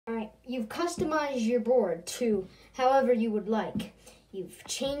you've customized your board to however you would like. You've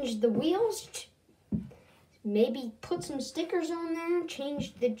changed the wheels, maybe put some stickers on there,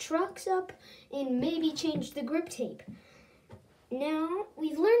 changed the trucks up, and maybe changed the grip tape. Now,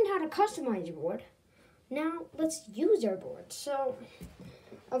 we've learned how to customize your board. Now, let's use our board. So,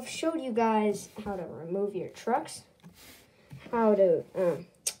 I've showed you guys how to remove your trucks, how to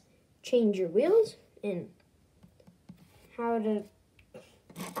change your wheels, and how to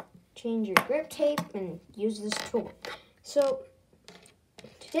change your grip tape and use this tool. So,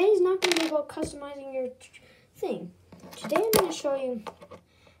 today is not going to be about customizing your thing. Today I'm going to show you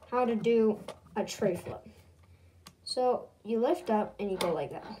how to do a tray flip. So, you lift up and you go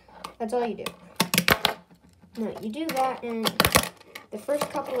like that. That's all you do. Now, you do that, and the first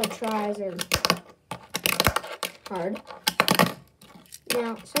couple of tries are hard.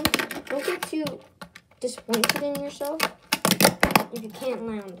 Now, don't get too disappointed in yourself if you can't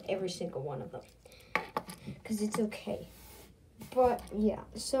land every single one of them, because it's okay. But, yeah,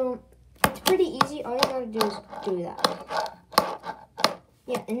 so it's pretty easy. All you gotta do is do that.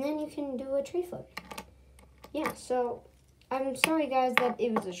 Yeah, and then you can do a tray flip. Yeah, so I'm sorry, guys, that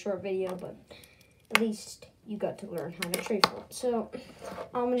it was a short video, but at least you got to learn how to tray flip. So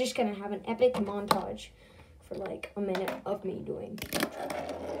I'm just gonna have an epic montage for like a minute of me doing.